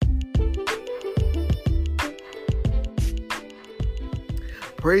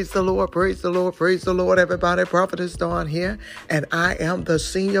Praise the Lord, praise the Lord, praise the Lord, everybody. Prophetess Dawn here, and I am the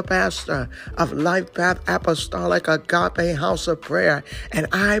senior pastor of Life Path Apostolic Agape House of Prayer, and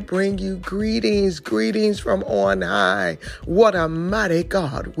I bring you greetings from on high. What a mighty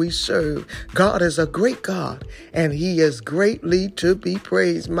God we serve. God is a great God, and He is greatly to be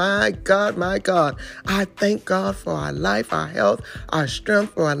praised. My God, I thank God for our life, our health, our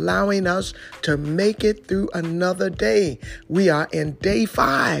strength, for allowing us to make it through another day. We are in day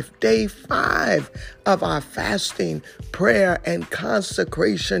five of our fasting, prayer, and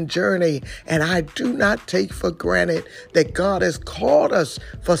consecration journey. And I do not take for granted that God has called us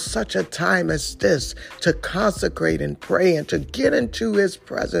for such a time as this to consecrate and pray and to get into His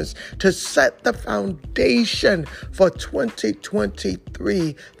presence, to set the foundation for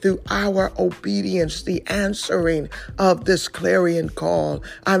 2023 through our obedience, the answering of this clarion call.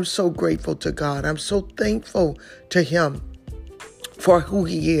 I'm so grateful to God. I'm so thankful to Him for who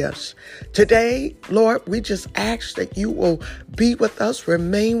He is. Today, Lord, we just ask that You will be with us,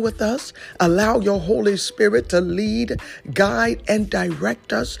 remain with us, allow Your Holy Spirit to lead, guide, and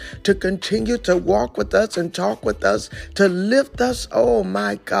direct us, to continue to walk with us and talk with us, to lift us. Oh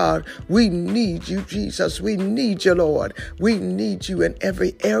my God, we need You, Jesus. We need You, Lord. We need You in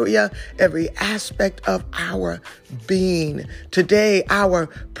every area, every aspect of our being. Today, our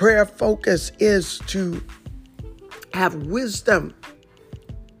prayer focus is to have wisdom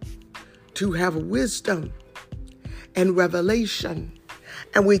and revelation.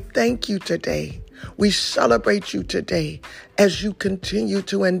 And we thank You today. We celebrate You today as You continue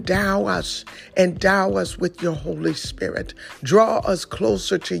to endow us with Your Holy Spirit. Draw us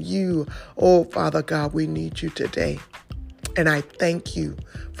closer to You. Oh, Father God, we need You today. And I thank You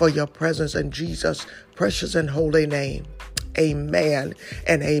for Your presence in Jesus' precious and holy name. Amen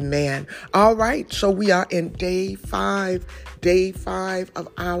and amen. All right, so we are in day five of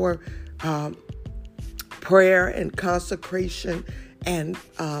our prayer and consecration and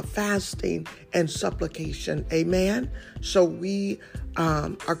fasting and supplication. Amen. So we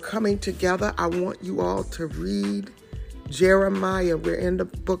are coming together. I want you all to read Jeremiah. We're in the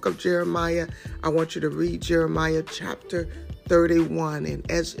book of Jeremiah. I want you to read Jeremiah chapter 31.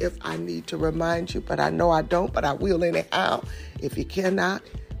 And as if I need to remind you, but I know I don't, but I will anyhow. If you cannot,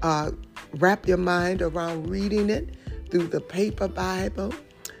 wrap your mind around reading it through the paper Bible,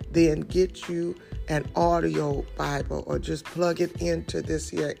 then get you an audio Bible or just plug it into this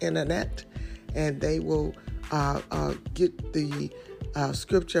here internet, and they will get the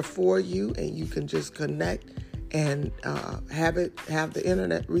scripture for you, and you can just connect and have the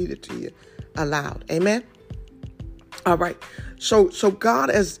internet read it to you aloud. Amen. All right. So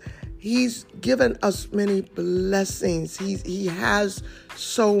God He's given us many blessings. He has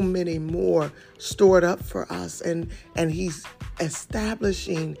so many more stored up for us, and He's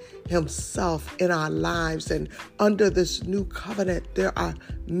establishing Himself in our lives. And under this new covenant, there are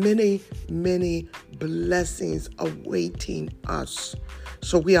many blessings awaiting us.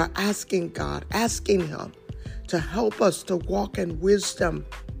 So we are asking Him to help us to walk in wisdom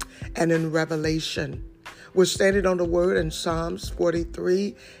and in revelation. We're standing on the word in Psalms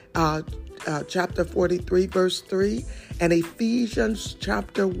 43, chapter 43, verse 3, and Ephesians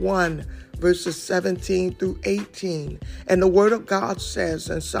chapter 1, verses 17 through 18. And the word of God says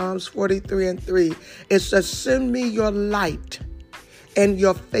in Psalms 43 and 3, it says, "Send me Your light and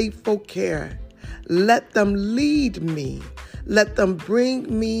Your faithful care. Let them lead me. Let them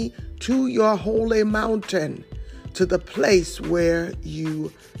bring me to Your holy mountain, to the place where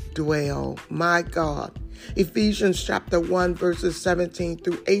You dwell." My God. Ephesians chapter 1, verses 17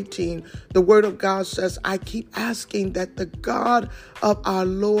 through 18, the word of God says, "I keep asking that the God of our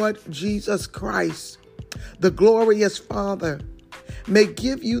Lord Jesus Christ, the glorious Father, may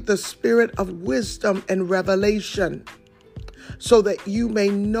give you the spirit of wisdom and revelation, so that you may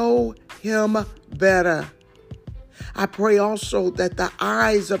know Him better. I pray also that the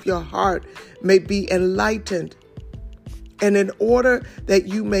eyes of your heart may be enlightened, and in order that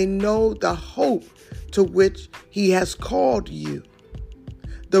you may know the hope to which He has called you,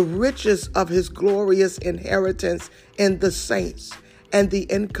 the riches of His glorious inheritance in the saints, and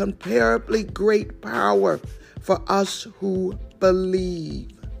the incomparably great power for us who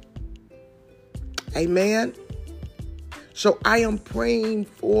believe." Amen. So I am praying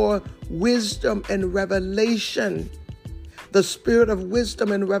for wisdom and revelation, the spirit of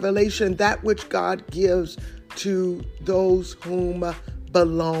wisdom and revelation, that which God gives to those whom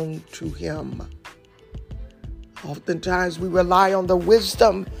belong to Him. Oftentimes we rely on the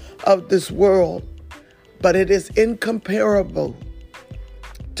wisdom of this world, but it is incomparable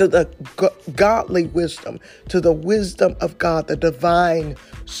to the godly wisdom, to the wisdom of God, the divine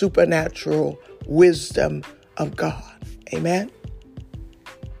supernatural wisdom of God. Amen.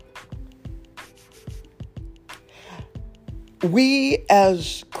 We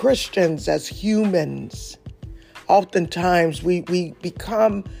as Christians, as humans, oftentimes we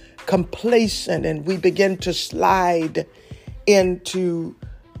become complacent and we begin to slide into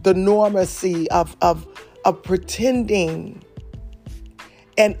the normacy of pretending.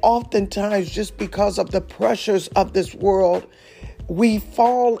 And oftentimes, just because of the pressures of this world, we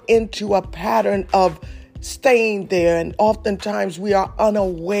fall into a pattern of staying there. And oftentimes we are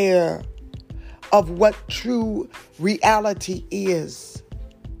unaware of what true reality is.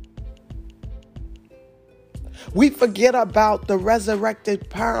 We forget about the resurrected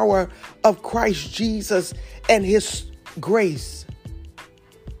power of Christ Jesus and his grace.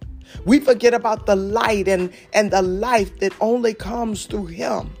 We forget about the light and the life that only comes through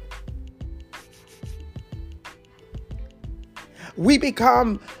him. We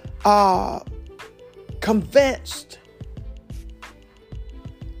become convinced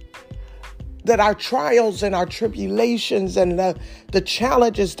that our trials and our tribulations and the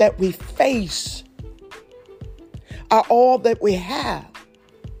challenges that we face are all that we have,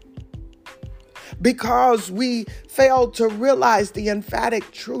 because we fail to realize the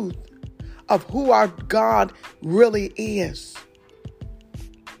emphatic truth of who our God really is.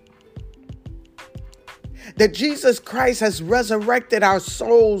 That Jesus Christ has resurrected our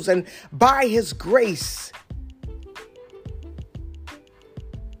souls, and by his grace,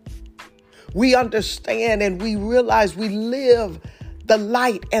 we understand and we realize we live the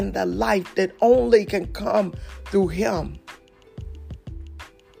light and the life that only can come through him.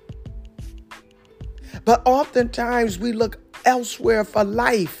 But oftentimes we look elsewhere for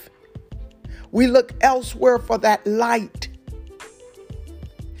life. We look elsewhere for that light.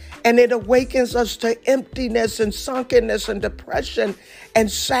 And it awakens us to emptiness and sunkenness and depression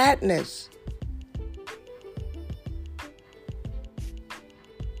and sadness.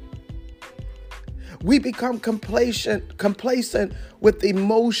 We become complacent with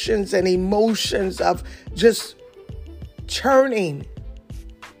emotions of just churning.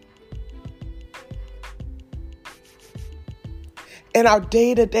 In our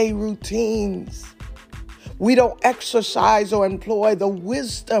day-to-day routines, we don't exercise or employ the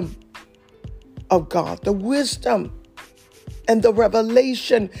wisdom of God, the wisdom and the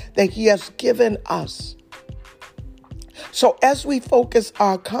revelation that he has given us. So as we focus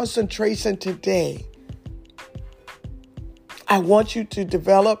our concentration today, I want you to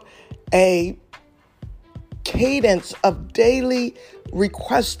develop a cadence of daily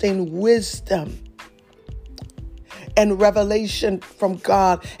requesting wisdom and revelation from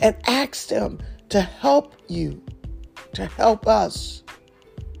God, and ask him to help you, to help us.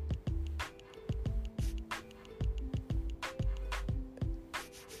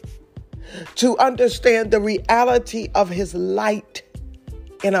 To understand the reality of his light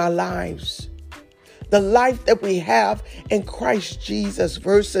in our lives. The life that we have in Christ Jesus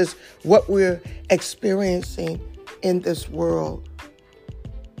versus what we're experiencing in this world.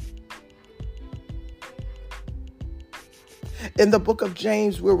 In the book of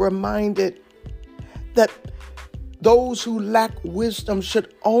James, we're reminded that those who lack wisdom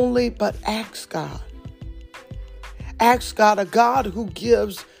should only but ask God. Ask God, a God who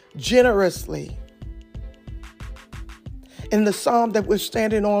gives generously. In the psalm that we're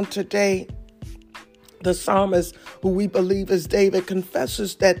standing on today, the psalmist, who we believe is David,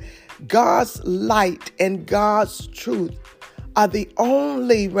 confesses that God's light and God's truth are the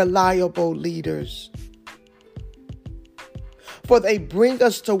only reliable leaders. For they bring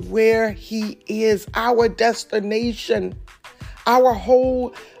us to where he is, our destination. Our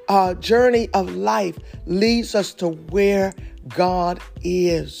whole journey of life leads us to where God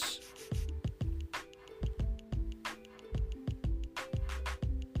is.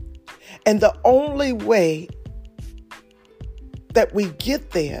 And the only way that we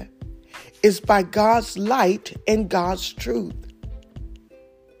get there is by God's light and God's truth.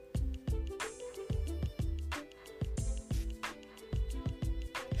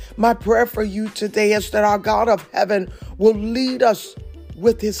 My prayer for you today is that our God of heaven will lead us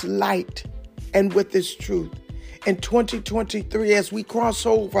with his light and with his truth in 2023 as we cross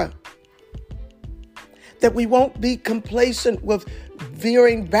over. That we won't be complacent with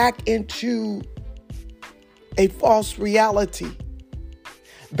veering back into a false reality,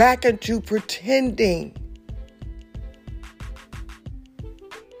 back into pretending.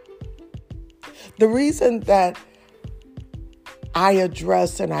 The reason that I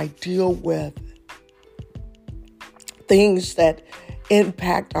address and I deal with things that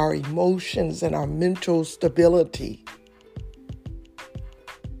impact our emotions and our mental stability?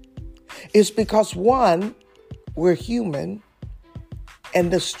 It's because, one, we're human,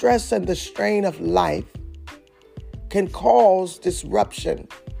 and the stress and the strain of life can cause disruption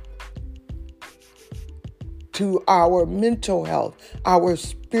to our mental health, our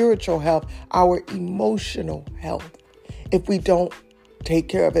spiritual health, our emotional health, if we don't take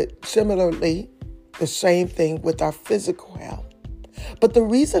care of it. Similarly, the same thing with our physical health. But the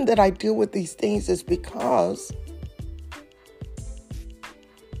reason that I deal with these things is because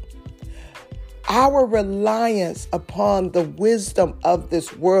our reliance upon the wisdom of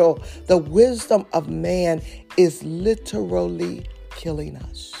this world, the wisdom of man, is literally killing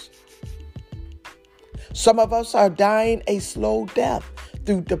us. Some of us are dying a slow death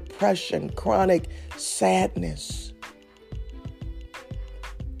through depression, chronic sadness.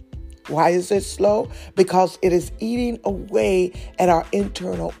 Why is it slow? Because it is eating away at our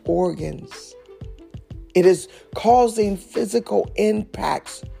internal organs. It is causing physical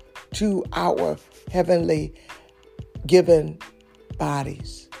impacts to our heavenly given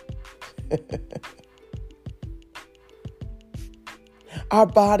bodies. Our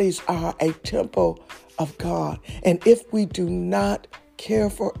bodies are a temple of God, and if we do not care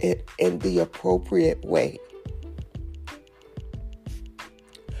for it in the appropriate way,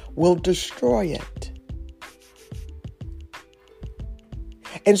 we'll destroy it.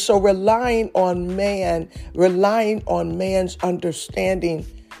 And so relying on man's understanding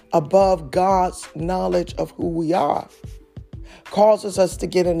above God's knowledge of who we are, causes us to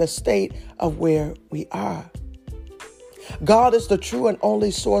get in a state of where we are. God is the true and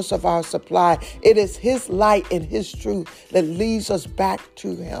only source of our supply. It is His light and His truth that leads us back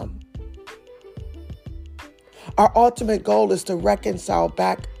to Him. Our ultimate goal is to reconcile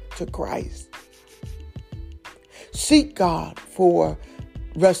back to Christ. Seek God for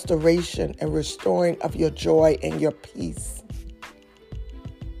restoration and restoring of your joy and your peace.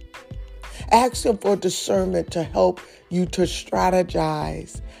 Ask Him for discernment to help you to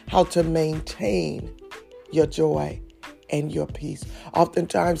strategize how to maintain your joy and your peace.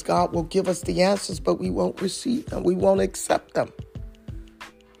 Oftentimes, God will give us the answers, but we won't receive them. We won't accept them.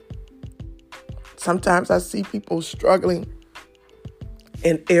 Sometimes I see people struggling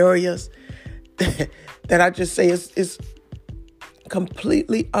in areas that I just say is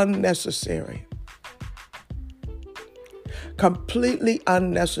completely unnecessary. Completely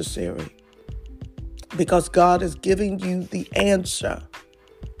unnecessary. Because God is giving you the answer.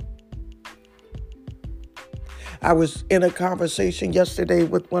 I was in a conversation yesterday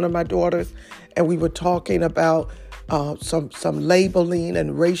with one of my daughters, and we were talking about some labeling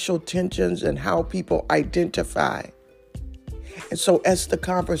and racial tensions and how people identify. And so as the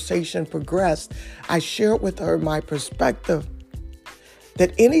conversation progressed, I shared with her my perspective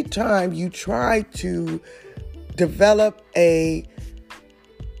that anytime you try to develop a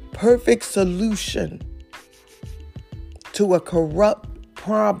perfect solution to a corrupt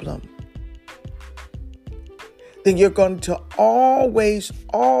problem, then you're going to always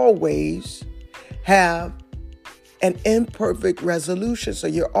have an imperfect resolution. So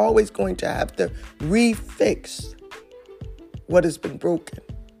you're always going to have to refix what has been broken.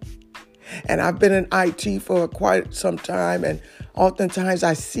 And I've been in IT for quite some time, and oftentimes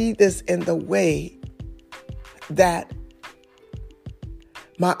I see this in the way that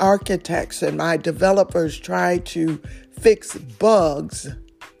my architects and my developers try to fix bugs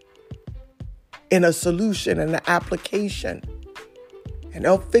in a solution, in an application. And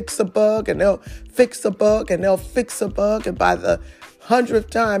they'll fix a bug, and they'll fix a bug, and they'll fix a bug. And by the 100th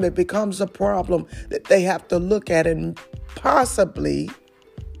time, it becomes a problem that they have to look at and possibly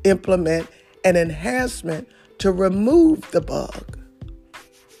implement an enhancement to remove the bug.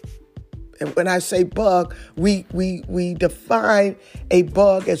 And when I say bug, we define a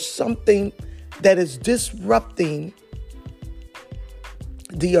bug as something that is disrupting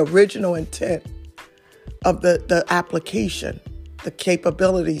the original intent of the application, the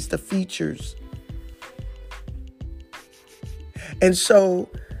capabilities, the features. And so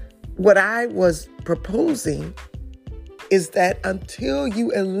what I was proposing is that until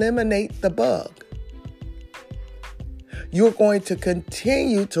you eliminate the bug, you're going to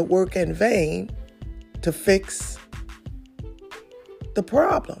continue to work in vain to fix the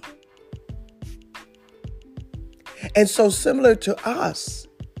problem. And so similar to us,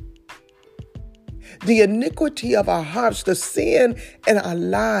 the iniquity of our hearts, the sin in our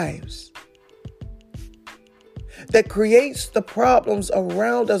lives that creates the problems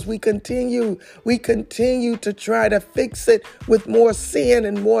around us, we continue to try to fix it with more sin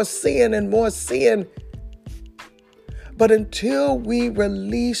and more sin and more sin. But until we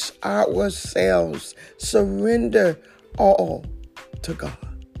release ourselves, surrender all to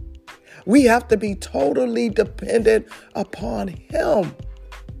God, we have to be totally dependent upon Him.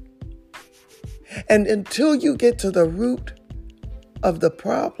 And until you get to the root of the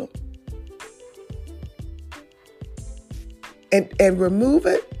problem and remove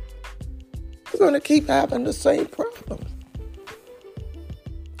it, we're going to keep having the same problem.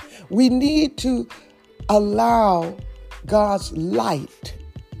 We need to allow God's light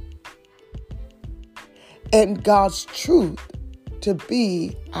and God's truth to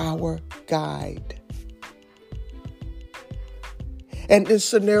be our guide. In this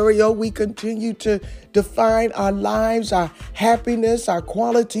scenario, we continue to define our lives, our happiness, our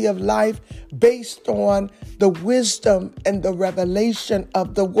quality of life based on the wisdom and the revelation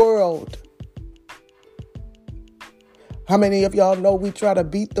of the world. How many of y'all know we try to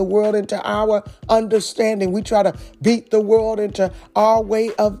beat the world into our understanding? We try to beat the world into our way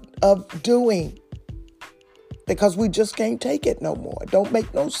of doing because we just can't take it no more. It don't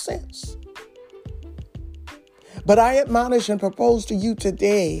make no sense. But I admonish and propose to you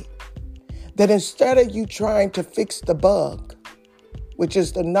today that instead of you trying to fix the bug, which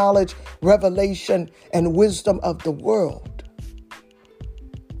is the knowledge, revelation, and wisdom of the world,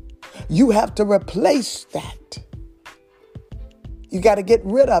 you have to replace that. You got to get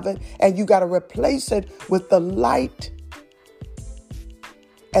rid of it, and you got to replace it with the light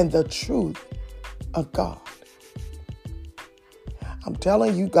and the truth of God. I'm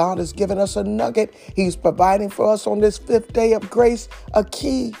telling you, God has given us a nugget. He's providing for us on this 5th day of grace a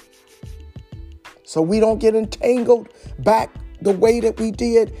key, so we don't get entangled back the way that we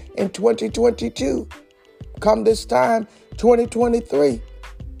did in 2022. Come this time, 2023,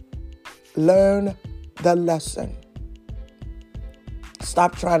 learn the lesson.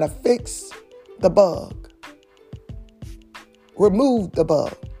 Stop trying to fix the bug. Remove the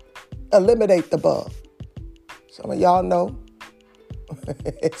bug. Eliminate the bug. Some of y'all know,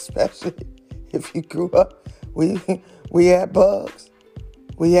 especially if you grew up, we had bugs.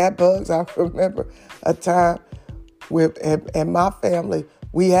 We had bugs. I remember a time in my family,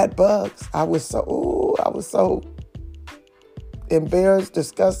 we had bugs. I was so embarrassed,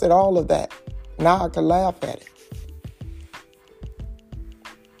 disgusted, all of that. Now I can laugh at it.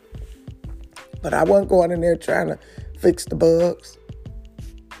 But I wasn't going in there trying to fix the bugs.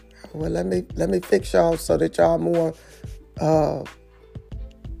 Well, let me fix y'all so that y'all more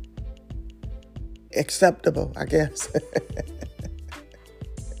acceptable, I guess.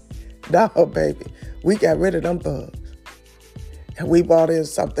 No, baby, we got rid of them bugs, and we brought in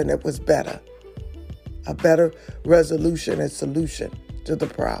something that was better, a better resolution and solution to the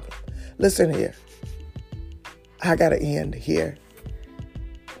problem. Listen here, I got to end here.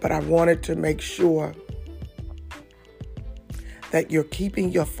 But I wanted to make sure that you're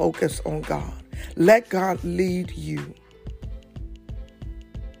keeping your focus on God. Let God lead you.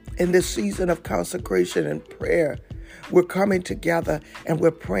 In this season of consecration and prayer, we're coming together and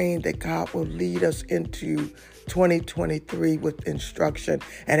we're praying that God will lead us into 2023 with instruction.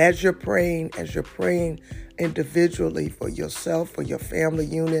 And as you're praying individually for yourself, for your family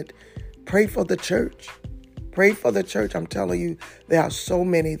unit, pray for the church. Pray for the church. I'm telling you, there are so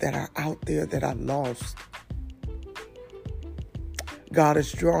many that are out there that are lost. God is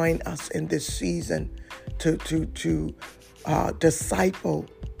drawing us in this season to disciple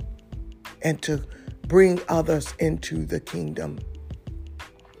and to bring others into the kingdom.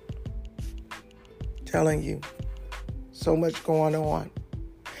 Telling you, so much going on.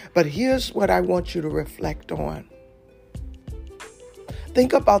 But here's what I want you to reflect on.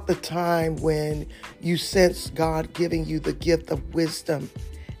 Think about the time when you sensed God giving you the gift of wisdom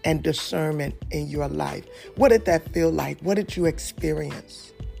and discernment in your life. What did that feel like? What did you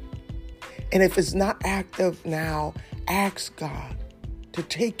experience? And if it's not active now, ask God to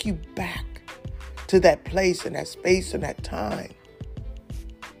take you back to that place and that space and that time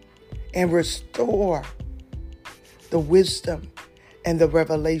and restore the wisdom and the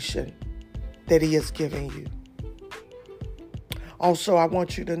revelation that He has given you. Also, I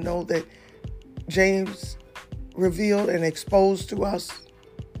want you to know that James revealed and exposed to us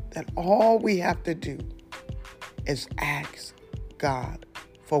that all we have to do is ask God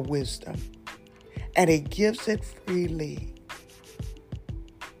for wisdom, and He gives it freely.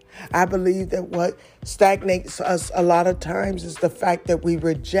 I believe that what stagnates us a lot of times is the fact that we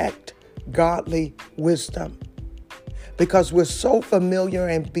reject godly wisdom because we're so familiar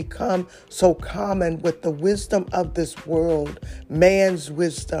and become so common with the wisdom of this world, man's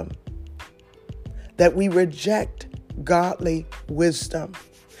wisdom, that we reject godly wisdom.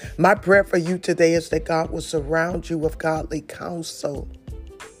 My prayer for you today is that God will surround you with godly counsel,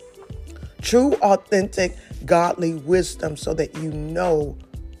 true, authentic, godly wisdom, so that you know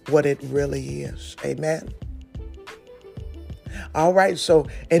what it really is. Amen. All right, so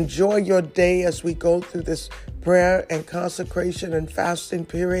enjoy your day as we go through this prayer and consecration and fasting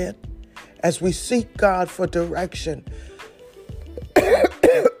period, as we seek God for direction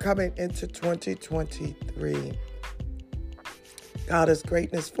coming into 2023. God has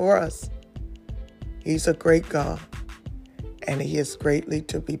greatness for us. He's a great God, and He is greatly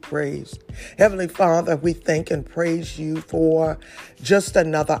to be praised. Heavenly Father, we thank and praise you for just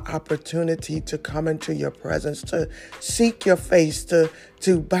another opportunity to come into your presence, to seek your face,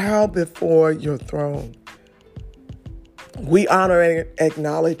 to bow before your throne. We honor and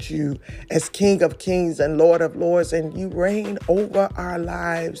acknowledge you as King of Kings and Lord of Lords, and you reign over our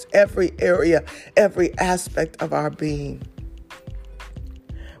lives, every area, every aspect of our being.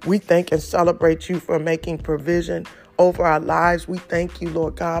 We thank and celebrate you for making provision over our lives. We thank you,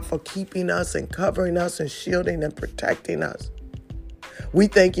 Lord God, for keeping us and covering us and shielding and protecting us. We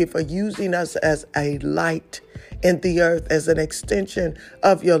thank you for using us as a light in the earth, as an extension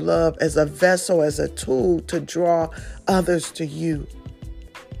of your love, as a vessel, as a tool to draw others to you.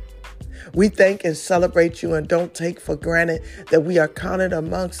 We thank and celebrate you and don't take for granted that we are counted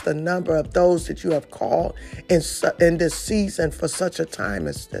amongst the number of those that you have called in this season for such a time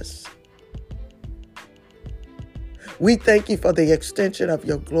as this. We thank you for the extension of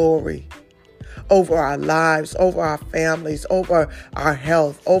your glory over our lives, over our families, over our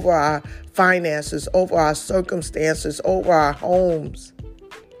health, over our finances, over our circumstances, over our homes,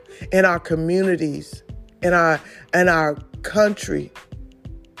 in our communities, in our country.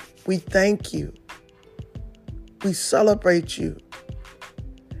 We thank you. We celebrate you.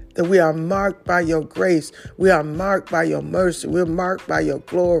 That we are marked by your grace. We are marked by your mercy. We're marked by your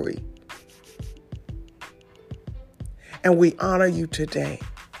glory. And we honor you today.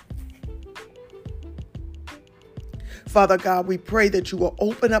 Father God, we pray that you will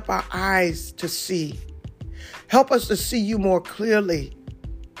open up our eyes to see. Help us to see you more clearly.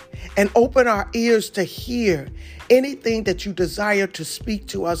 And open our ears to hear anything that you desire to speak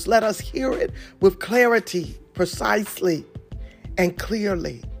to us. Let us hear it with clarity, precisely, and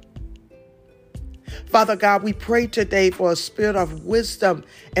clearly. Father God, we pray today for a spirit of wisdom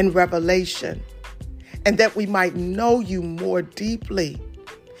and revelation, and that we might know you more deeply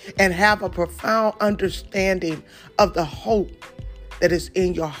and have a profound understanding of the hope that is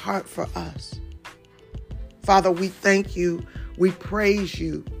in your heart for us. Father, we thank you, we praise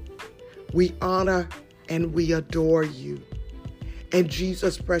you, we honor and we adore you. In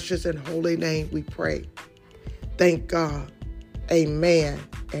Jesus' precious and holy name we pray. Thank God. Amen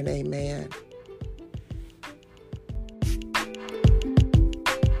and amen.